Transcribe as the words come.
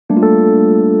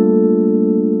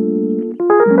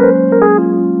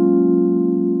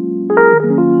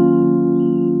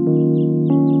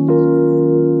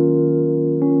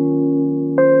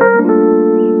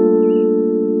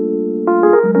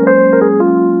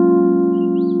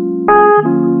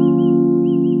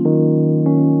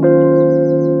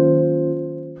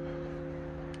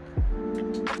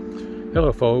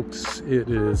folks. It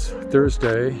is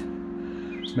Thursday,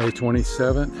 May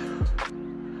 27th,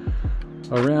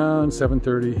 around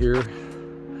 7:30 here.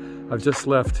 I've just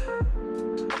left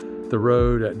the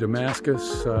road at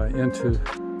Damascus. Into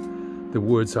the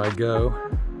woods I go.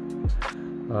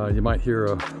 You might hear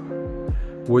a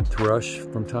wood thrush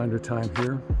from time to time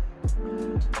here.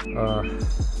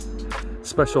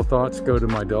 Special thoughts go to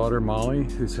my daughter Molly,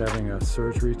 who's having a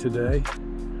surgery today.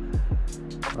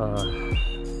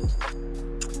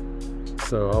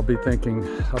 So I'll be thinking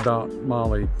about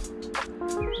Molly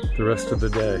the rest of the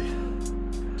day.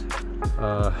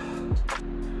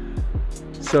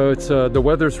 So it's the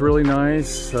weather's really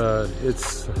nice.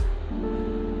 It's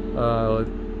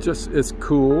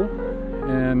cool,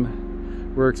 and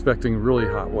we're expecting really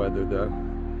hot weather though.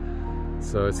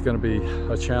 So it's going to be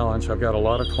a challenge. I've got a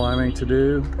lot of climbing to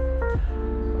do.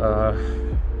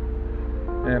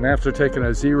 And after taking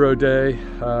a 0 day,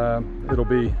 it'll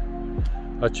be,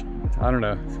 I don't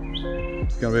know,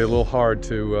 it's going to be a little hard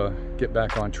to get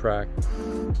back on track.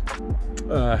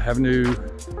 Have new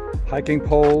hiking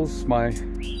poles.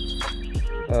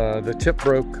 The tip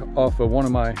broke off of one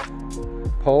of my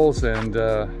poles, and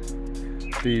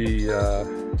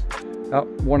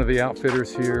one of the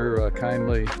outfitters here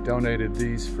kindly donated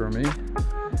these for me.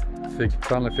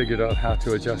 Finally figured out how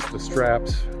to adjust the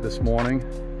straps this morning,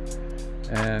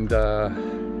 and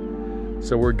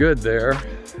so we're good there.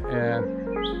 And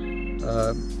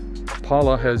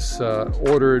Paula has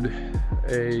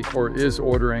is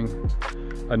ordering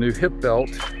a new hip belt.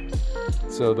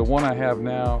 So the one I have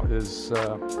now is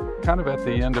kind of at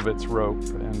the end of its rope,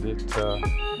 and it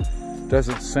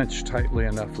doesn't cinch tightly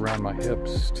enough around my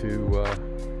hips to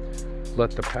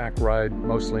let the pack ride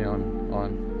mostly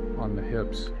on the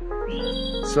hips.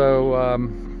 So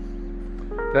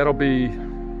that'll be,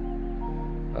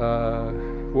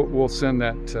 we'll send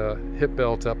that hip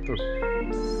belt up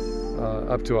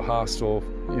to a hostel,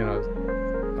 you know,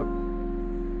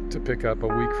 to pick up a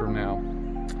week from now.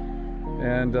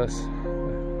 And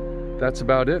that's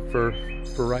about it for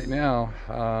right now.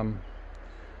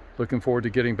 Looking forward to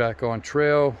getting back on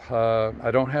trail. I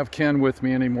don't have Ken with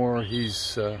me anymore.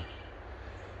 He's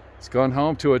gone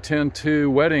home to attend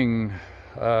to wedding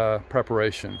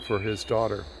preparation for his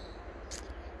daughter.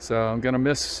 So I'm gonna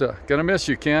miss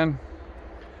you, Ken.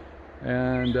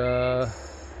 And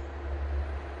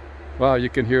wow, you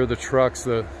can hear the trucks.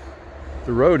 The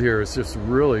road here is just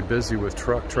really busy with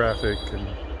truck traffic, and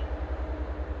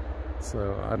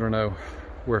so I don't know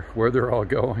where they're all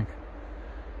going.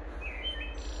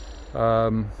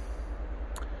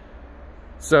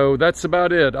 So that's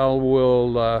about it. I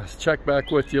will check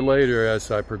back with you later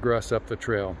as I progress up the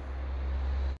trail.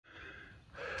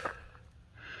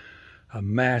 A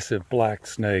massive black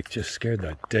snake just scared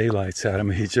the daylights out of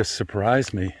me. He just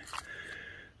surprised me.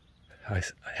 I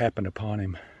happened upon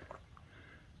him.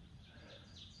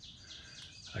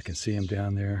 I can see him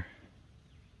down there.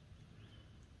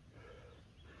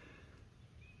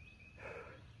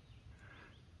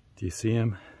 Do you see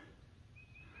him?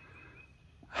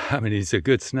 I mean, he's a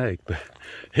good snake, but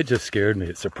it just scared me.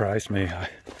 It surprised me.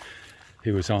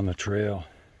 He was on the trail.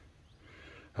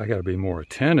 I got to be more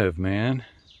attentive, man.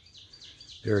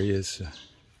 There he is.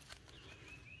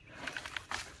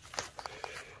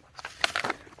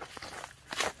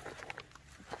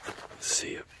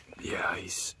 See him? Yeah,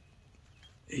 he's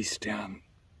down,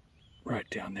 right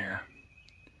down there.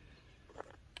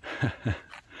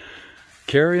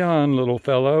 Carry on, little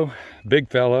fellow, big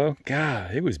fellow.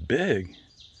 God, he was big.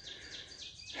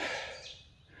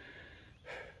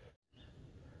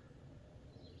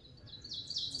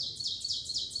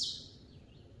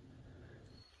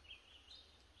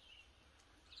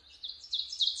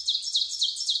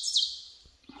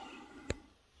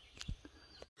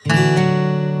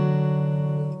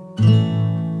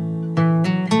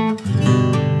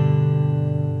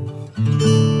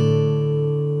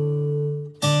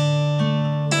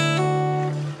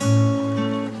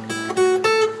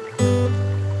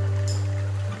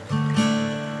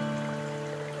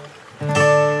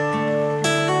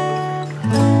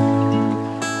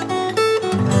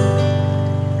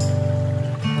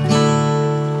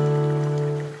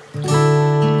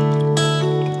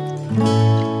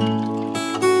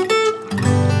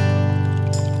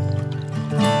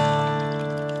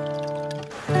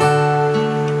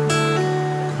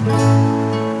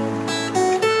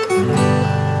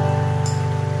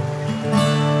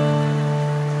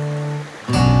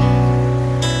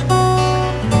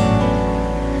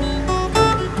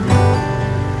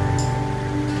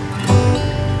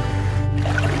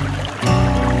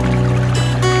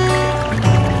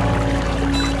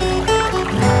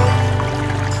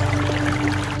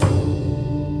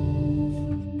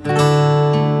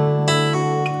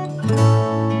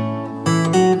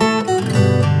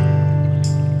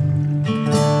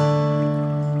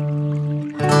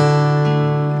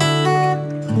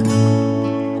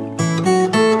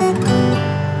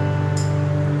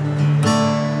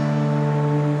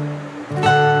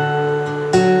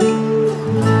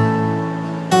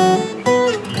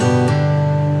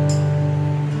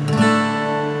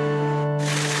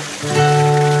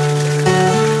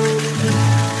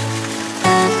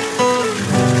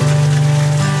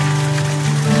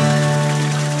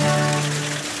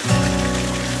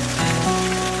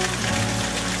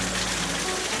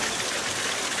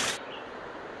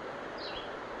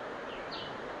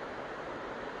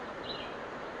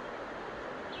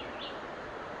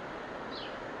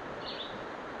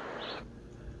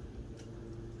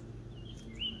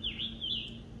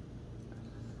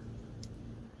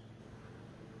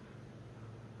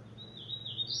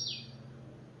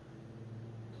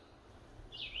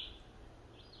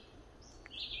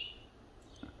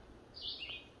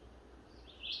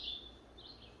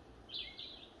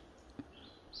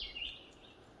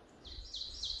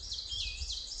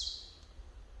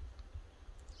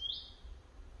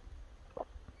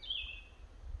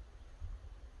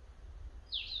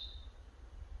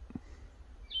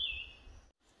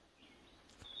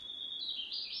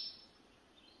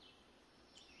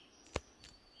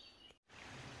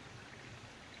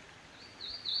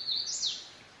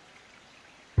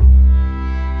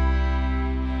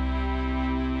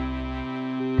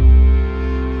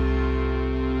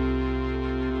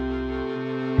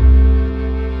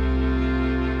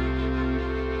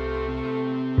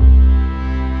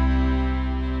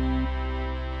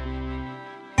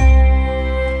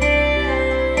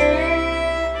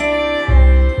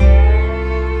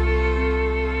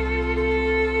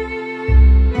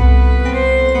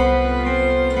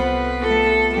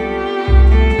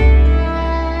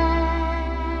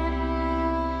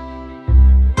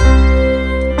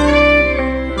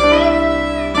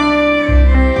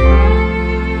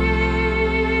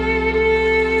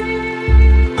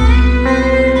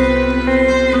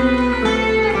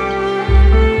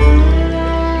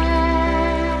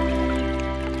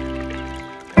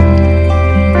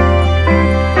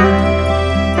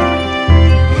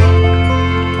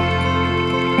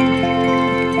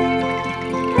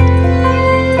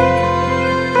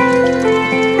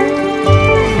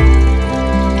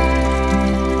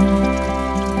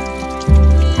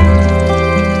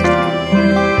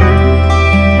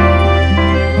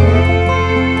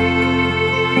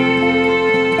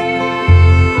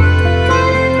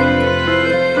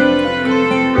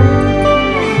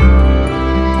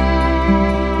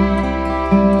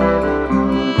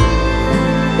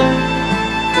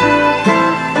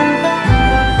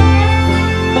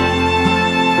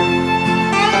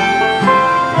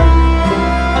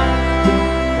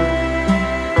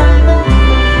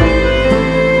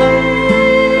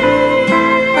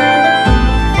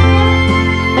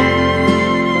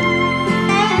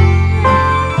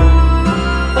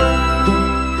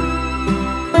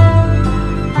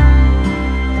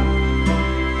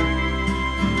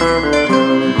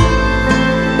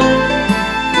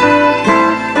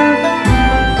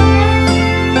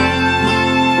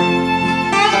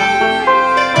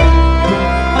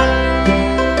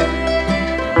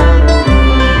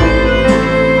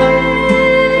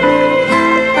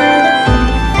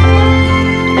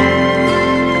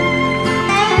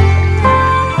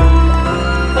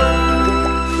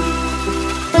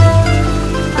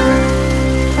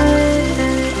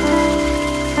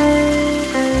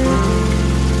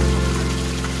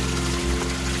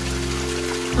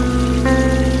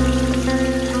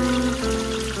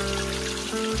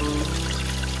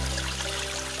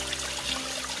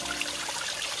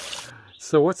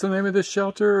 So what's the name of this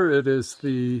shelter? It is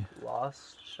the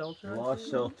Lost Shelter?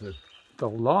 Lost Shelter. The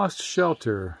Lost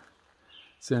Shelter.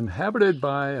 It's inhabited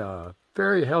by a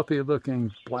very healthy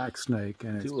looking black snake,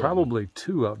 and it's probably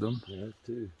two of them. Yeah,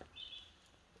 two.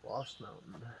 Lost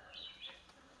Mountain.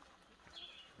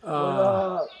 What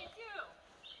up?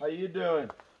 How you doing?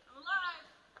 I'm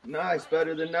alive. Nice,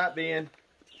 better than not being.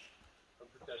 I'm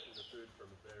protecting the food from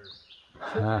the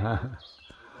bears.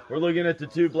 We're looking at the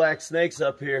two black snakes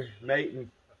up here, mating.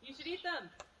 You should eat them.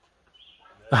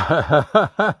 Are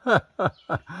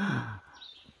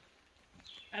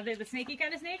they the snaky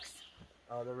kind of snakes?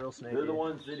 Oh, they're real snaky. They're the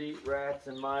ones that eat rats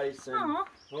and mice. And Aww.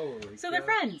 So they're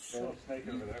friends.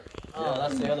 Oh,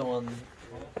 that's the other one.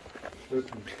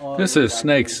 This is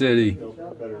Snake City.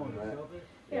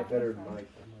 Yeah.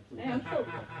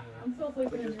 I'm still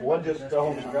sleeping in here. one just fell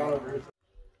on the ground over here.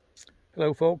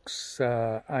 Hello folks,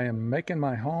 I am making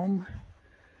my home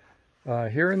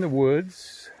here in the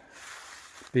woods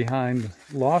behind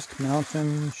Lost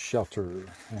Mountain Shelter,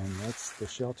 and that's the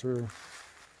shelter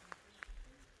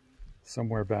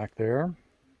somewhere back there.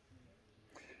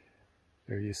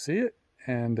 There you see it,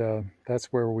 and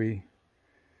that's where we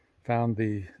found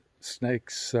the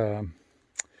snakes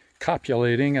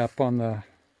copulating up on the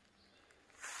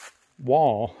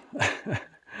wall.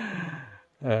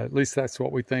 At least that's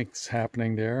what we think's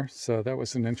happening there. So that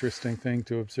was an interesting thing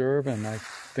to observe, and I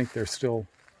think they're still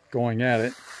going at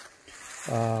it.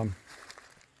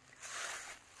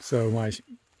 So my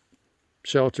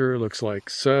shelter looks like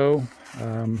so.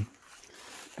 The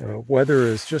weather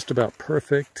is just about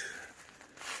perfect.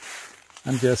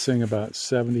 I'm guessing about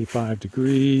 75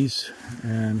 degrees,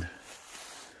 and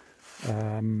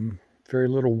very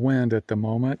little wind at the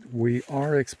moment. We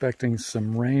are expecting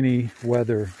some rainy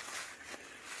weather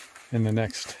in the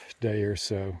next day or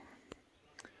so.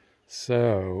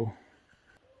 So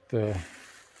the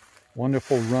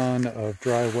wonderful run of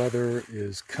dry weather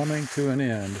is coming to an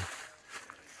end.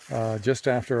 Just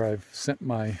after I've sent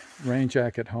my rain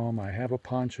jacket home, I have a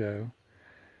poncho.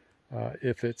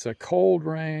 If it's a cold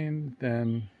rain,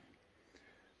 then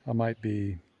I might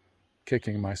be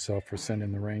kicking myself for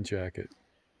sending the rain jacket.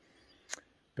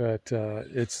 But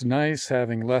it's nice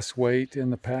having less weight in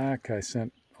the pack. I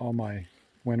sent all my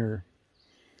winter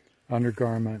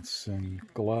undergarments and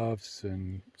gloves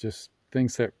and just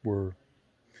things that were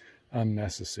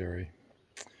unnecessary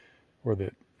or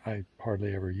that I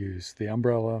hardly ever use. The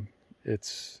umbrella,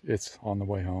 it's on the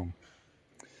way home.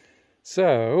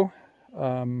 So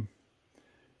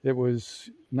it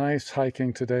was nice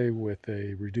hiking today with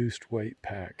a reduced weight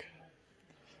pack.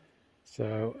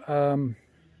 So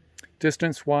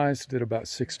distance-wise, did about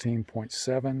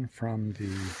 16.7 from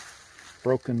the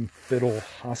Broken Fiddle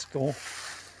Hostel.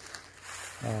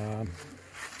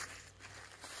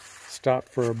 Stopped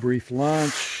for a brief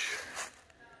lunch,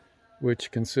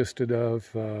 which consisted of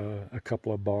a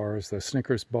couple of bars, the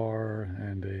Snickers bar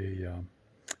and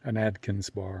an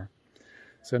Adkins bar.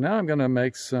 So now I'm going to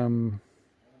make some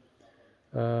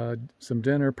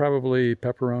dinner, probably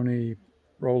pepperoni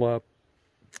roll-up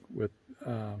with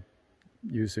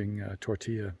using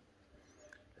tortilla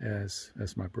as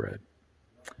my bread.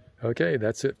 Okay,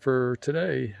 that's it for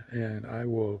today, and I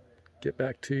will get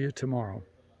back to you tomorrow.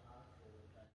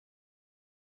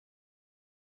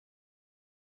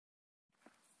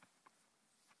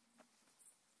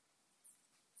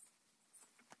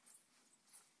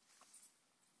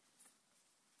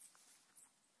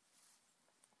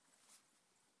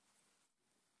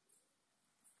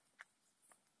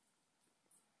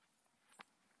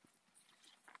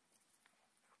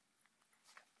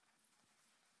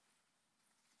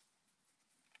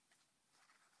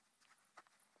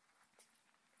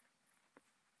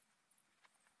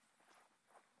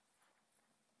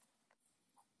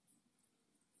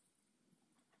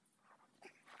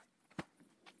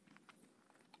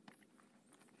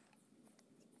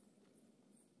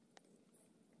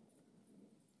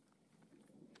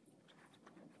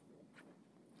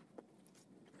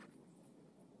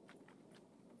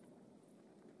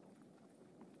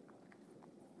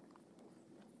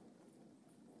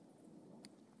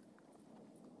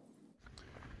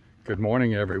 Good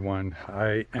morning, everyone.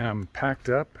 I am packed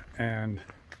up and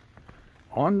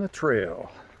on the trail.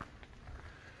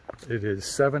 It is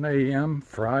 7 a.m.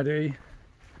 Friday,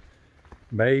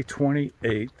 May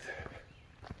 28th.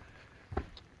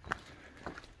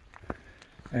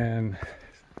 And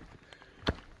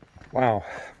wow,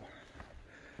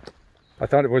 I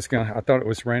thought it was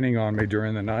raining on me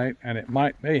during the night, and it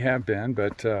may have been,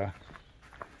 but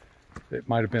it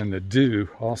might have been the dew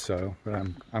also, but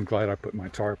I'm glad I put my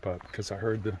tarp up because I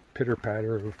heard the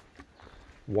pitter-patter of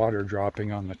water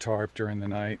dropping on the tarp during the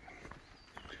night.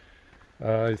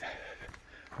 I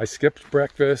skipped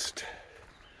breakfast.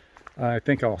 I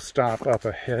think I'll stop up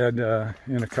ahead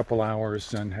in a couple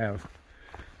hours and have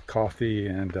coffee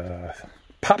and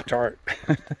Pop-Tart.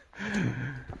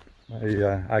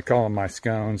 I call them my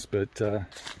scones, but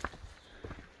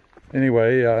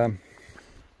anyway,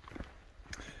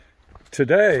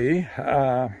 today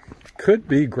could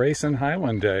be Grayson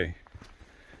Highland Day.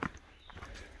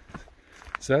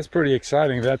 So that's pretty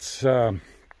exciting. That's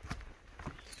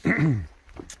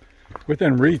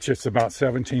within reach. It's about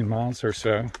 17 miles or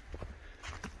so.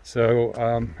 So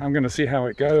I'm going to see how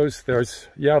it goes. There's,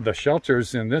 yeah, the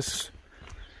shelters in this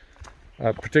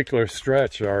particular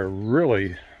stretch are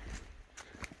really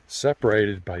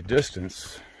separated by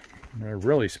distance. They're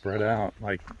really spread out,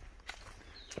 like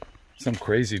some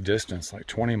crazy distance, like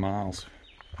 20 miles.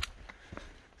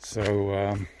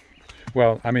 So,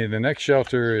 well, I mean, the next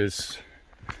shelter is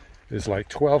like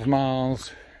 12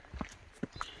 miles.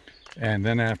 And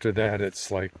then after that,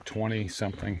 it's like 20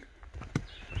 something.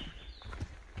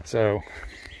 So,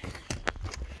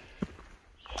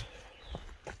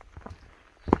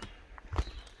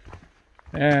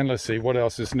 and let's see, what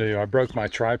else is new? I broke my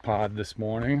tripod this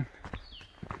morning,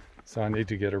 so I need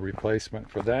to get a replacement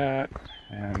for that.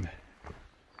 And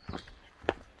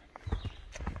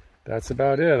that's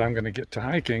about it. I'm going to get to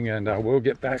hiking, and I will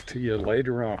get back to you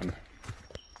later on.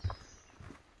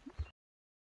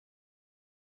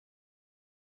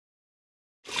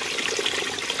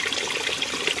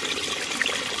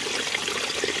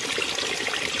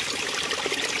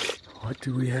 What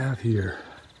do we have here?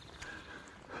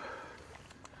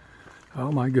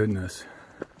 Oh my goodness.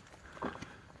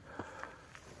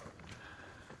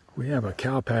 We have a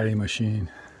cow patty machine.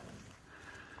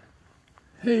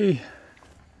 Hey.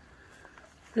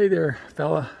 Hey there,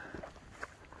 fella.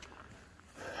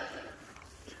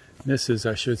 Mrs.,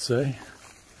 I should say.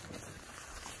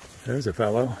 There's a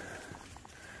fellow.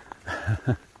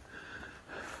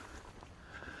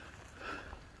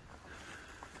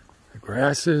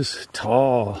 Grass is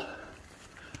tall.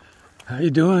 How you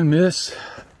doing, miss?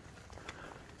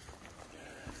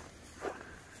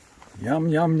 Yum,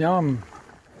 yum, yum.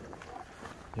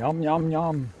 Yum, yum,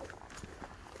 yum.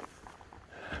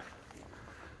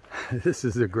 This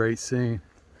is a great scene.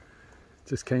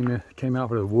 Just came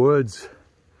out of the woods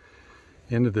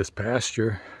into this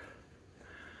pasture.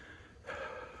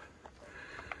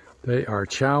 They are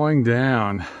chowing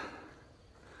down.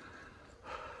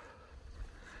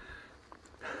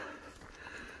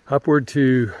 Upward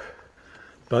to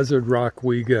Buzzard Rock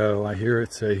we go. I hear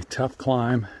it's a tough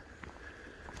climb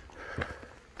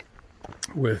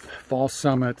with false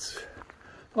summits.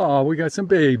 Oh, we got some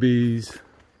babies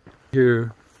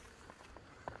here.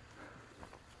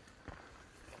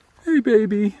 Hey,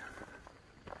 baby.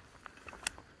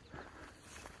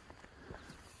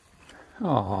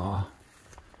 Aw,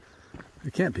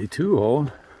 it can't be too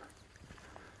old.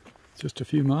 Just a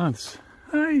few months.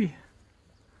 Hi.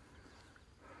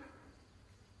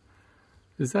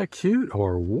 Is that cute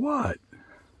or what?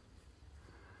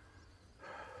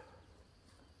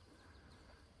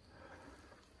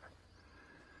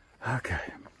 Okay,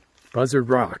 Buzzard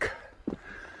Rock,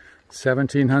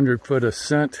 1,700 foot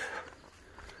ascent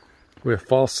with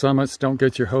false summits. Don't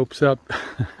get your hopes up.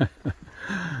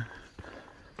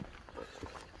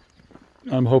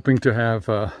 I'm hoping to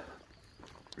have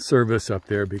service up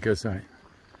there because I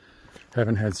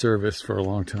haven't had service for a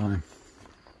long time.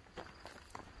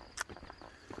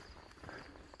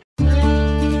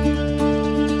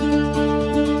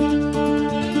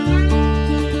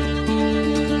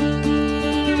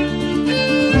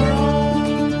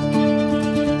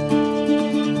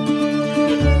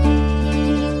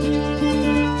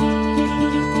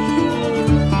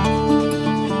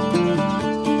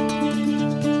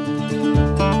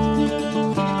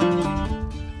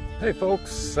 Hey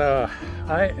folks,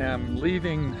 I am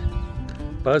leaving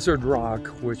Buzzard Rock,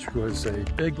 which was a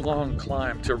big long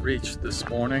climb to reach this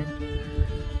morning,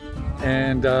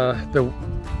 and the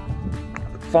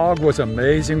fog was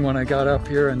amazing when I got up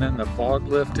here, and then the fog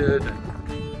lifted.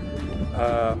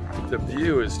 The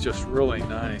view is just really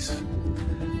nice.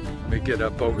 Let me get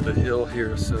up over the hill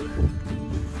here so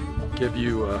I'll give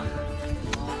you an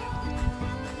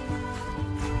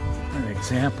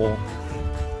example.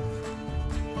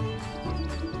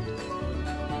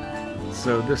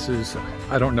 So this is,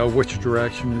 I don't know which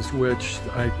direction is which.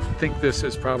 I think this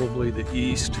is probably the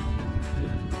east.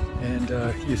 And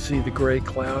you see the gray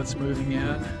clouds moving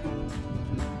in.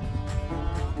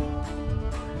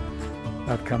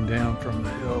 I've come down from the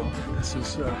hill. This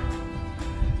is,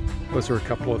 those are a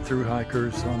couple of through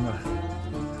hikers on the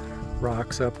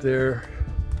rocks up there.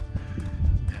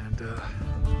 And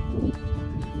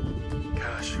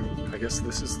guess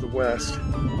this is the west.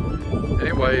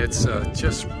 Anyway, it's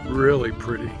just really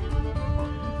pretty.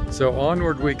 So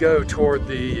onward we go toward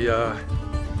the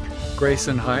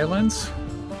Grayson Highlands.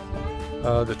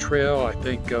 The trail, I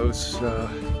think, goes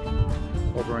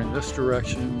over in this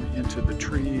direction into the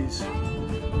trees.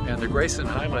 And the Grayson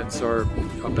Highlands are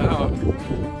about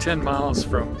 10 miles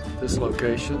from this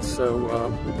location. So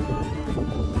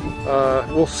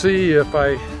we'll see if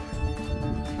I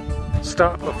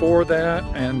stop before that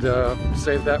and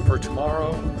save that for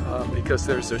tomorrow, because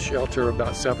there's a shelter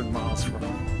about 7 miles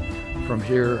from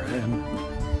here, and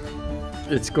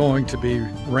it's going to be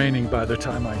raining by the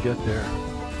time I get there.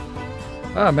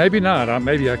 Maybe not.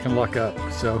 Maybe I can luck up.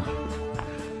 So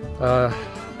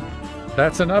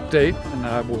that's an update, and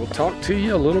I will talk to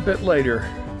you a little bit later.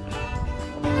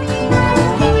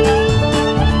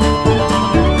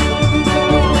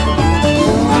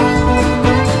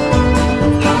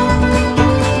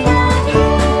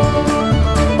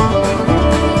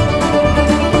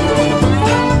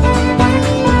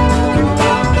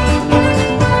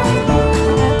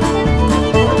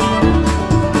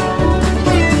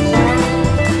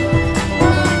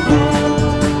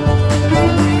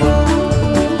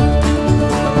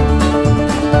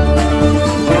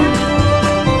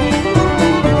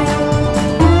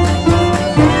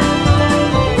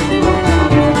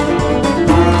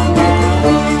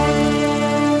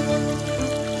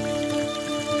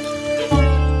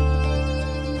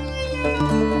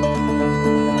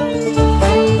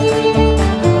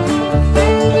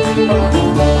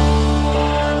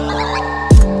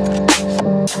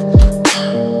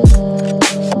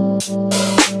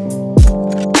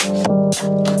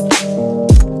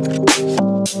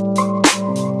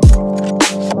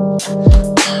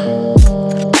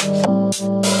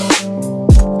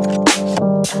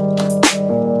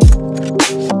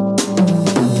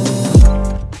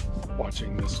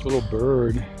 Little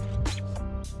bird,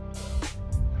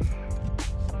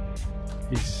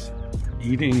 he's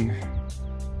eating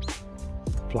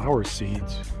flower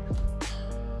seeds.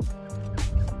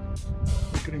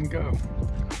 Look at him go.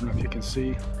 I don't know if you can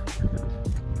see.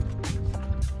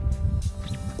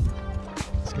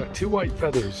 It's got 2 white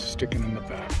feathers sticking in the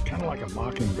back, kind of like a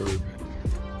mockingbird.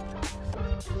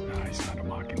 No, he's not a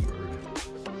mockingbird.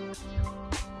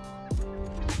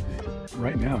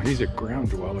 Right now he's a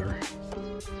ground dweller,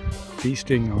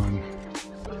 feasting on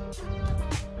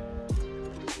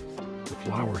the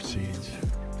flower seeds.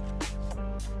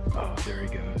 Oh, there he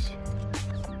goes.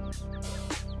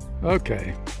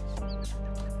 Okay.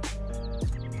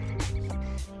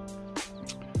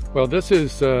 Well, this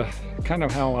is kind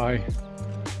of how I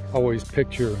always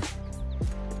picture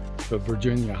the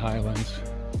Virginia Highlands.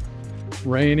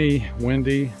 Rainy,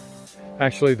 windy.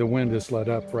 Actually, the wind is let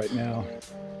up right now.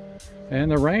 And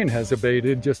the rain has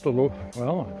abated just a little,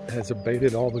 well, it has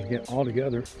abated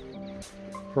altogether.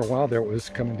 For a while there, it was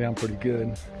coming down pretty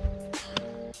good.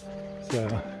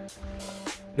 So,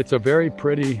 it's a very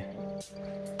pretty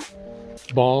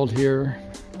bald here.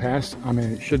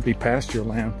 It should be pasture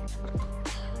land.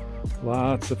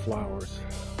 Lots of flowers.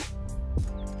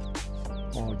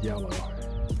 All yellow.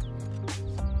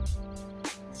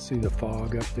 See the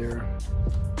fog up there?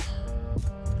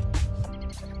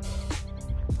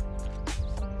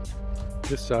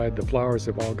 This side, the flowers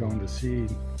have all gone to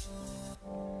seed.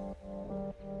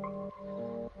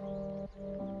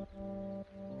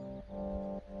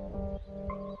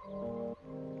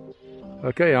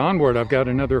 Okay, onward. I've got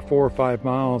another 4 or 5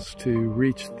 miles to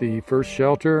reach the first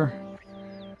shelter,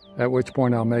 at which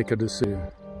point I'll make a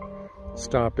decision,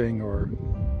 stopping or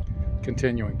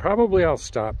continuing. Probably I'll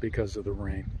stop because of the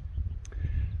rain.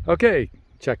 Okay,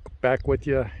 check back with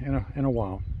you in a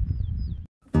while.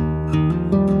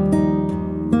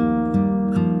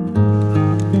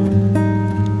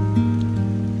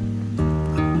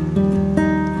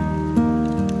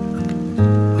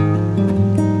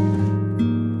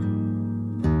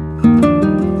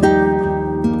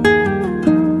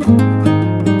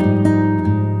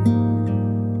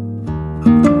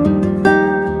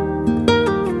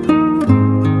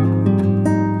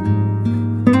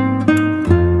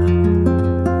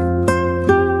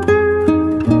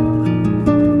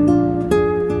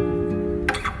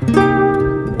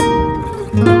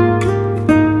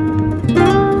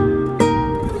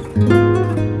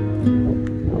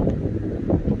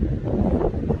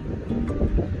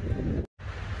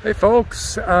 Hey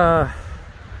folks, I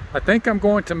think I'm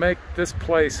going to make this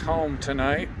place home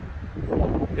tonight.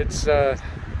 It's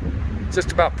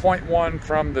just about 0.1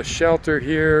 from the shelter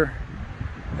here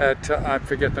at, I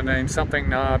forget the name, something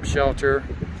Knob Shelter.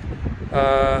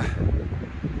 The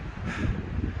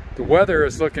weather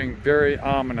is looking very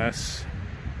ominous.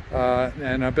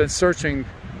 And I've been searching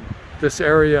this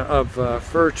area of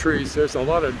fir trees. There's a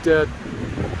lot of dead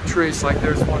trees, like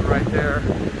there's one right there.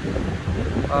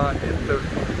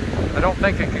 I don't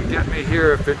think it can get me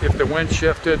here if the wind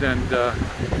shifted and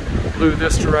blew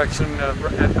this direction.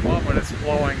 At the moment it's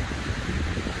blowing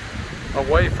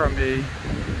away from me.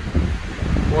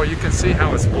 Well, you can see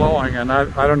how it's blowing, and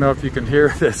I don't know if you can hear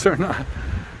this or not.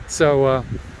 So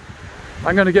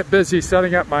I'm going to get busy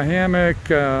setting up my hammock.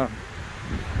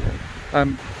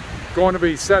 I'm going to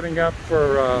be setting up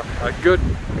for a good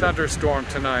thunderstorm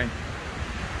tonight.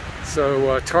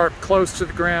 So tarp close to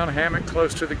the ground, hammock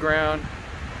close to the ground,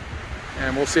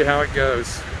 and we'll see how it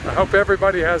goes. I hope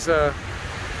everybody has a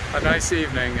nice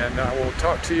evening, and I will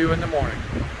talk to you in the morning.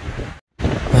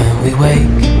 When we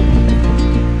wake,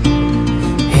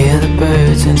 hear the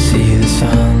birds and see the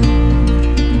sun.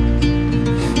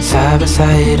 Side by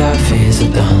side our fears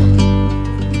are done.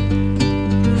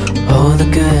 All the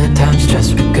good times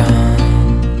just begun.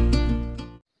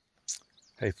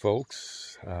 Hey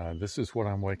folks, this is what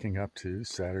I'm waking up to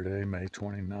Saturday, May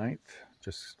 29th.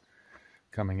 Just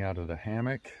coming out of the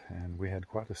hammock, and we had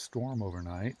quite a storm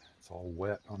overnight. It's all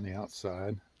wet on the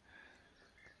outside.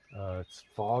 It's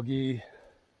foggy.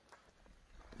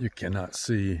 You cannot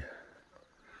see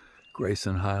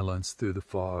Grayson Highlands through the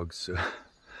fog, so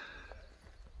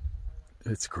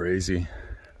it's crazy.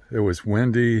 It was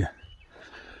windy,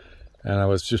 and I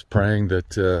was just praying that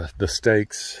the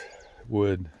stakes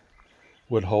would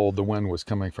hold. The wind was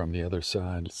coming from the other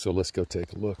side. So let's go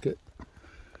take a look at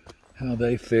how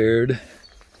they fared.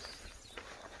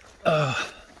 Yeah,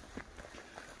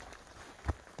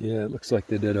 it looks like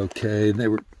they did okay. They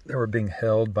were being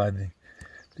held by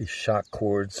these shock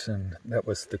cords, and that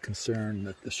was the concern,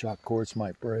 that the shock cords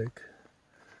might break.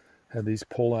 Had these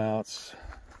pullouts.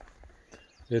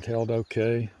 It held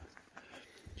okay.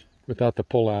 Without the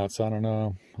pullouts, I don't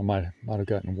know. I might have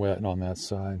gotten wet on that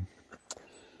side.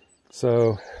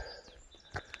 So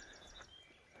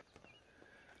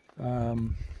I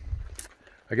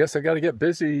guess I got to get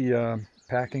busy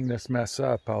packing this mess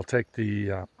up. I'll take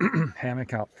the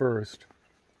hammock out first,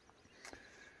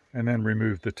 and then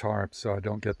remove the tarp so I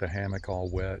don't get the hammock all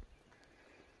wet.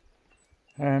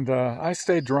 And I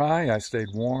stayed dry, I stayed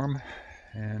warm,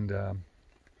 and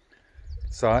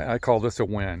so I call this a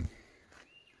win.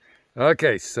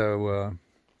 Okay, so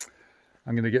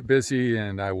I'm going to get busy,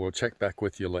 and I will check back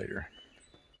with you later.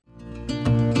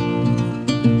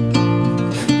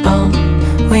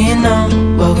 We know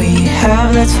what we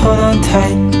have, let's hold on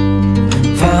tight.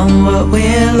 Found what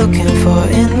we're looking for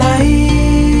in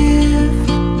life.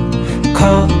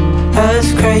 Call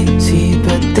us crazy,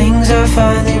 but things are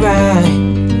finally right.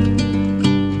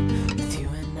 With you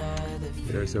and I,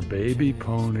 there's a baby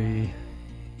pony.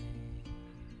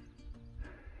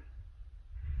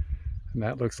 And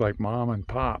that looks like Mom and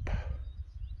Pop.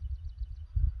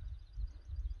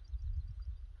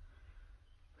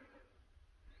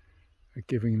 They're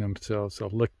giving themselves a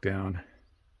lick down.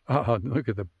 Oh, look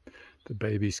at the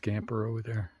baby scamper over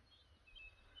there.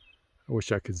 I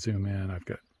wish I could zoom in. I've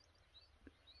got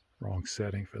wrong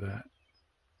setting for that.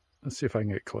 Let's see if I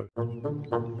can get close.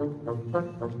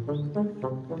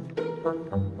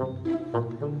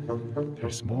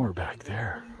 There's more back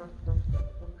there.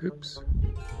 Oops.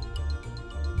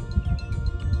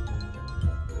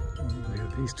 We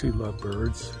have these two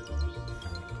lovebirds.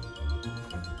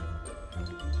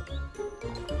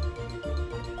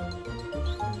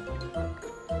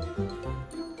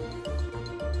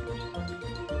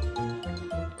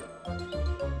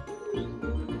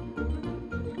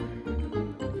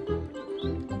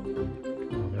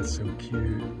 Oh, that's so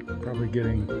cute. Probably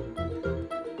getting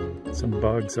some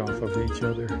bugs off of each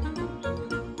other.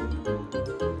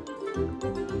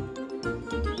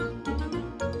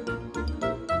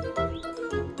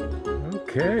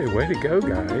 Okay, way to go,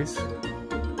 guys.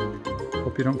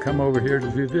 Hope you don't come over here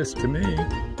to do this to me.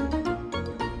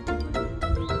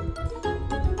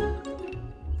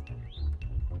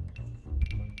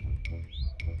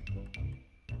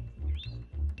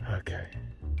 Okay,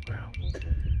 well,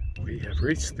 we have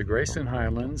reached the Grayson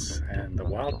Highlands and the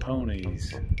wild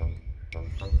ponies.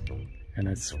 And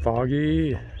it's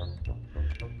foggy,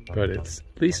 but at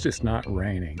least it's not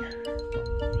raining,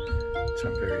 which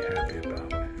I'm very happy about.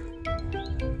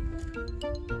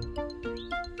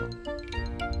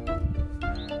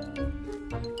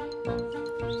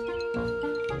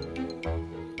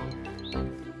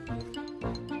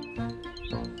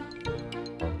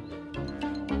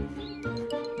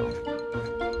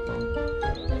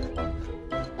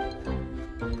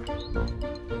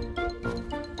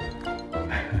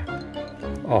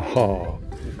 Oh,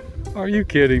 are you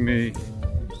kidding me?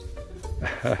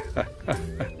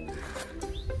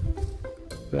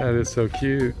 That is so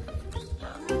cute.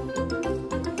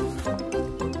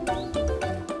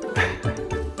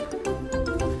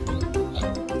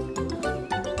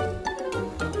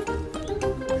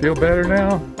 Feel better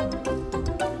now?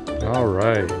 All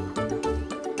right.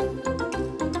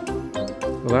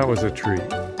 Well, that was a treat.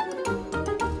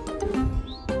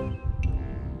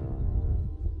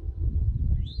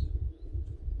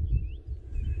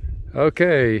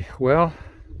 Okay, well,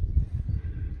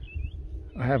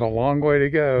 I have a long way to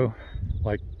go,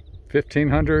 like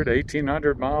 1,500,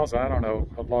 1,800 miles, I don't know,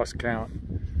 I've lost count.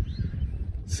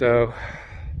 So,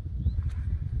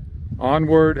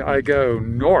 onward I go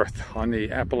north on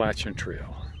the Appalachian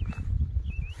Trail.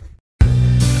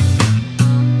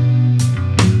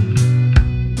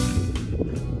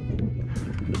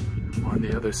 On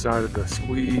the other side of the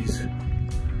squeeze,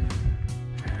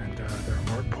 and there are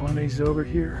more ponies over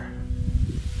here.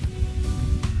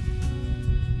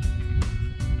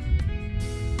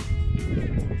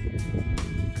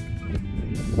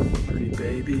 Pretty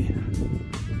baby.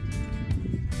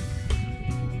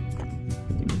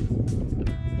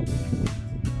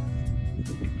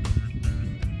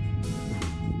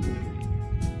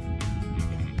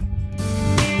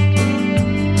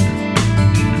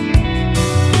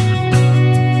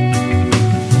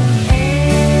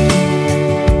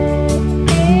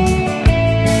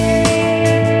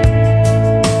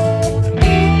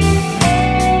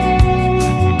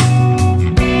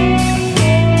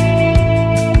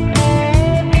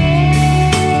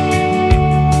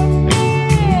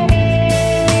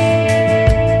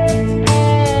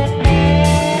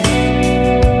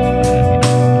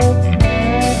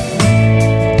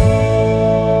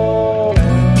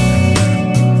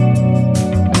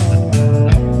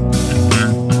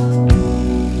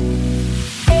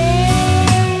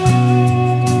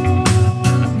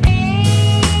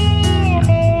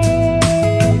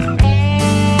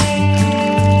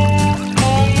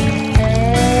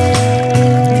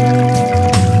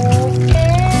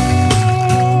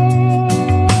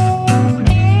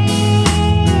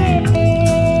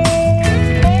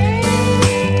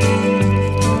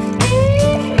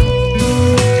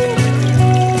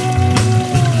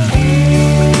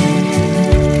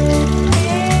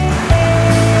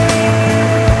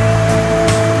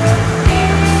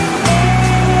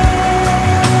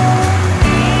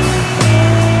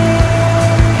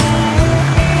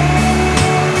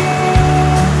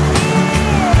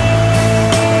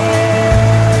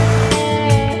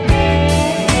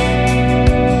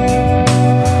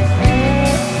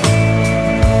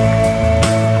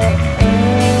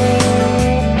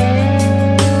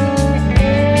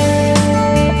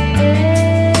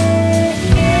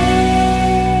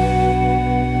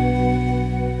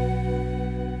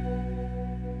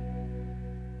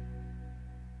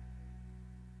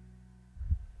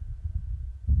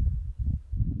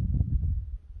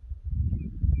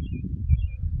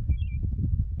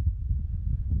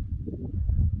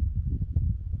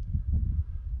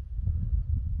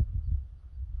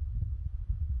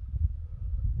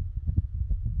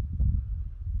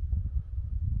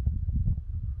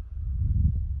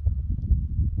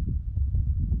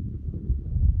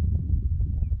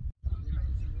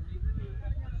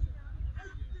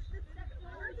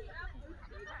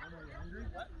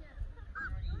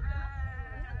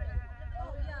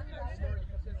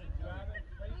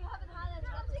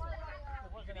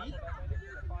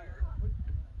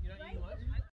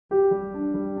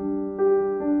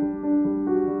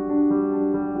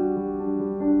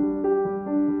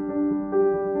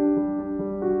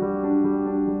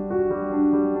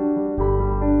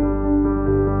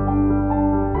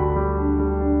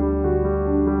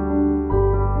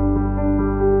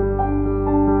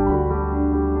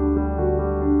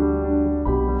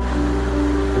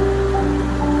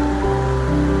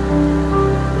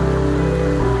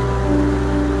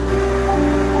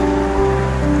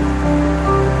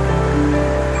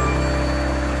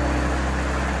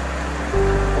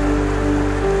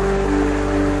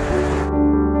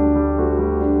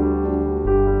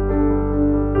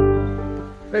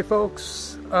 Hey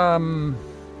folks, I'm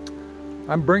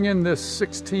bringing this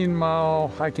 16-mile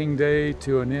hiking day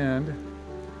to an end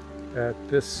at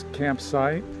this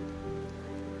campsite.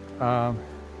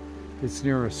 It's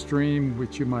near a stream,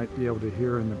 which you might be able to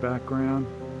hear in the background.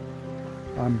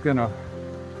 I'm gonna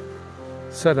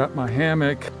set up my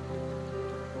hammock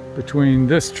between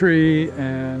this tree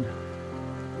and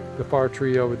the far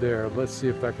tree over there. Let's see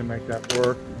if I can make that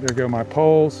work. There go my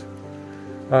poles.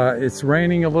 It's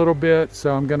raining a little bit,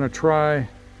 so I'm gonna try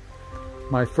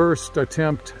my first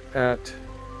attempt at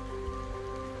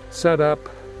setup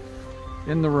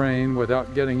in the rain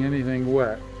without getting anything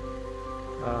wet.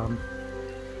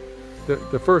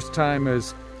 The first time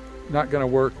is not going to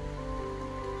work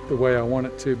the way I want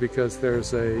it to, because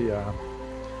there's a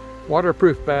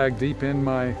waterproof bag deep in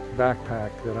my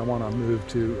backpack that I want to move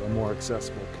to a more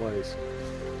accessible place.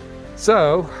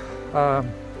 So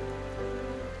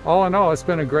all in all, it's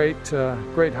been a great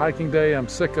hiking day. I'm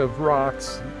sick of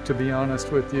rocks, to be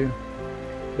honest with you.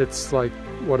 It's like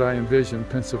what I envisioned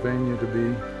Pennsylvania to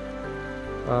be.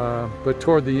 But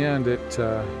toward the end, it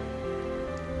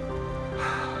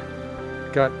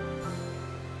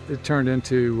turned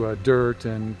into dirt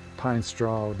and pine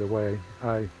straw the way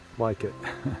I like it.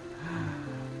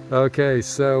 Okay,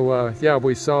 so yeah,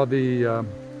 we saw the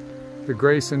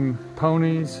Grayson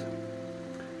ponies,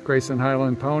 Grayson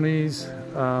Highland ponies.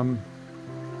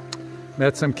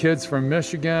 Met some kids from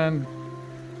Michigan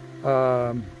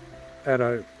at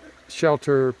a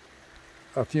shelter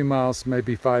a few miles,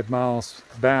 maybe 5 miles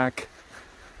back,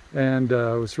 and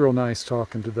it was real nice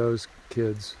talking to those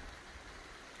kids,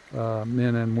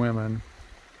 men and women.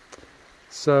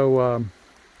 So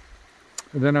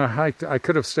then I hiked. I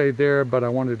could have stayed there, but I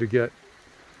wanted to get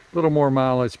a little more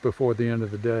mileage before the end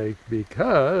of the day,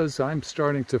 because I'm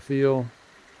starting to feel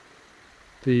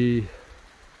the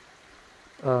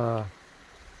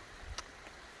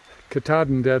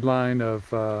Katahdin deadline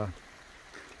of,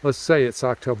 let's say it's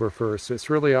October 1st. It's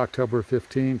really October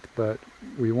 15th, but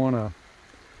we want to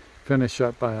finish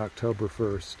up by October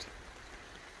 1st.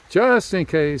 Just in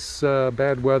case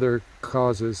bad weather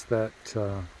causes that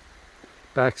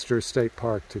Baxter State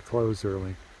Park to close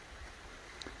early.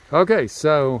 Okay,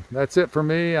 so that's it for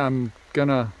me. I'm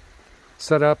gonna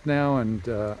set up now, and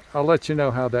I'll let you know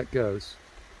how that goes.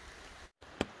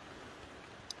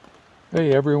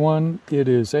 Hey everyone, it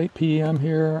is 8 p.m.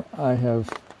 here. I have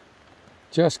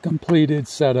just completed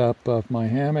setup of my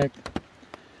hammock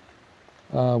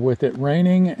with it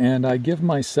raining, and I give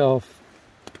myself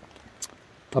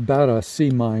about a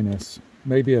C-,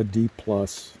 maybe a D+.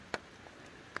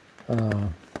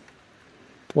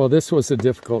 Well, this was a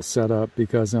difficult setup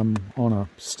because I'm on a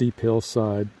steep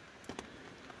hillside.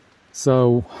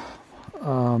 So,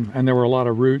 and there were a lot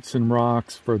of roots and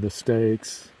rocks for the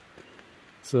stakes.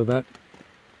 So that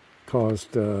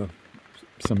caused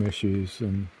some issues.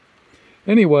 And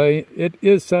anyway, it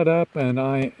is set up, and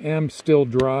I am still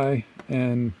dry,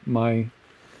 and my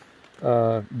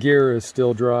gear is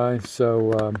still dry.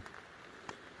 So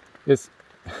it's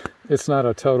not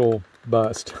a total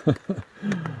bust.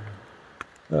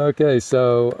 Okay,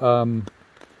 so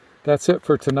that's it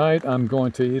for tonight. I'm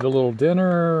going to eat a little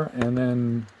dinner and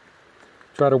then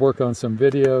try to work on some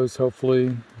videos,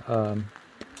 hopefully.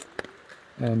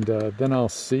 And then I'll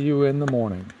see you in the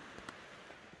morning.